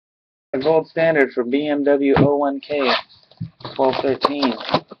The gold standard for BMW 01K 1213.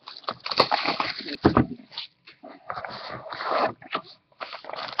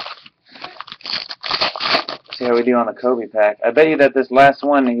 See how we do on the Kobe pack. I bet you that this last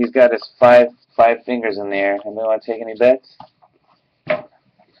one, he's got his five fingers in the air. Anybody want to take any bets?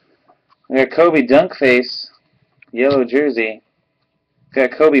 We got Kobe dunk face, yellow jersey. We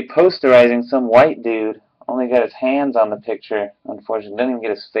got Kobe posterizing some white dude. Only got his hands on the picture, unfortunately. Didn't even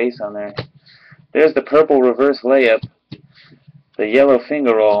get his face on there. There's the purple reverse layup, the yellow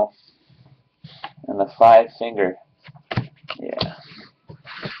finger roll, and the 5 finger. Yeah.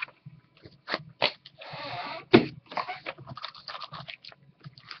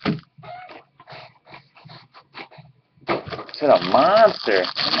 It's a monster.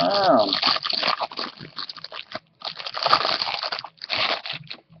 Come on.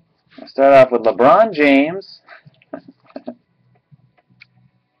 I'll start off with LeBron James,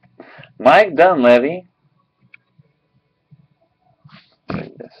 Mike Dunleavy. Look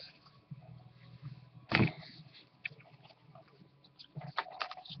at this.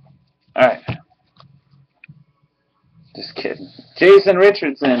 Alright. Just kidding. Jason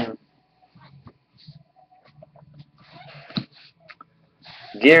Richardson.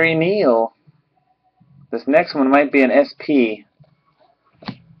 Gary Neal. This next one might be an SP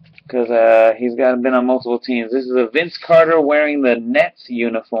because he's been on multiple teams. This is a Vince Carter wearing the Nets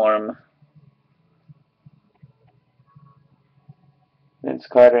uniform. Vince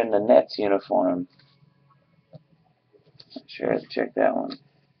Carter in the Nets uniform. Not sure I'd check that one.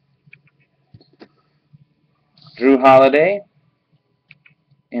 Drew Holiday.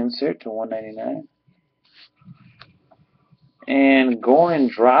 Insert to 199. And Goran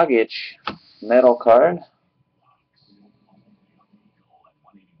Dragic metal card.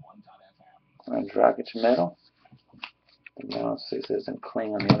 Goran Dragic metal. No, so it doesn't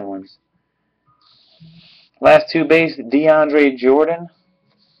cling on the other ones. Last two base, DeAndre Jordan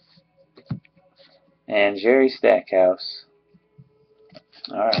and Jerry Stackhouse.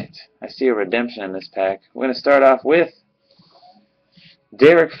 Alright, I see a redemption in this pack. We're going to start off with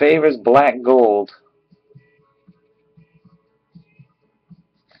Derek Favors Black Gold.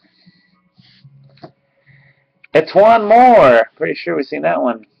 Etwan Moore. Pretty sure we've seen that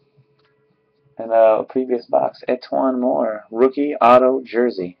one in a previous box. Etwan Moore. Rookie auto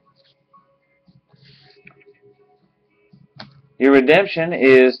jersey. Your redemption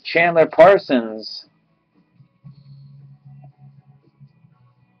is Chandler Parsons.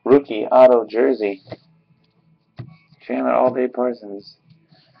 Rookie auto jersey. Chandler All-Day Parsons.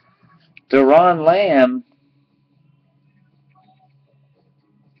 Deron Lamb.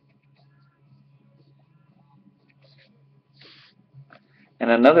 And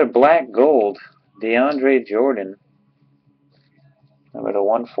another black gold. DeAndre Jordan. Number to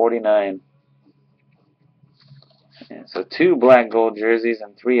 149. Yeah, so 2 black gold jerseys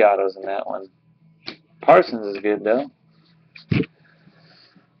and 3 autos in that one. Parsons is good though.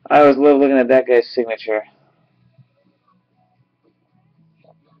 I always love looking at that guy's signature.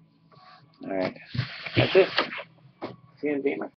 Alright. That's it. See you in Beamer.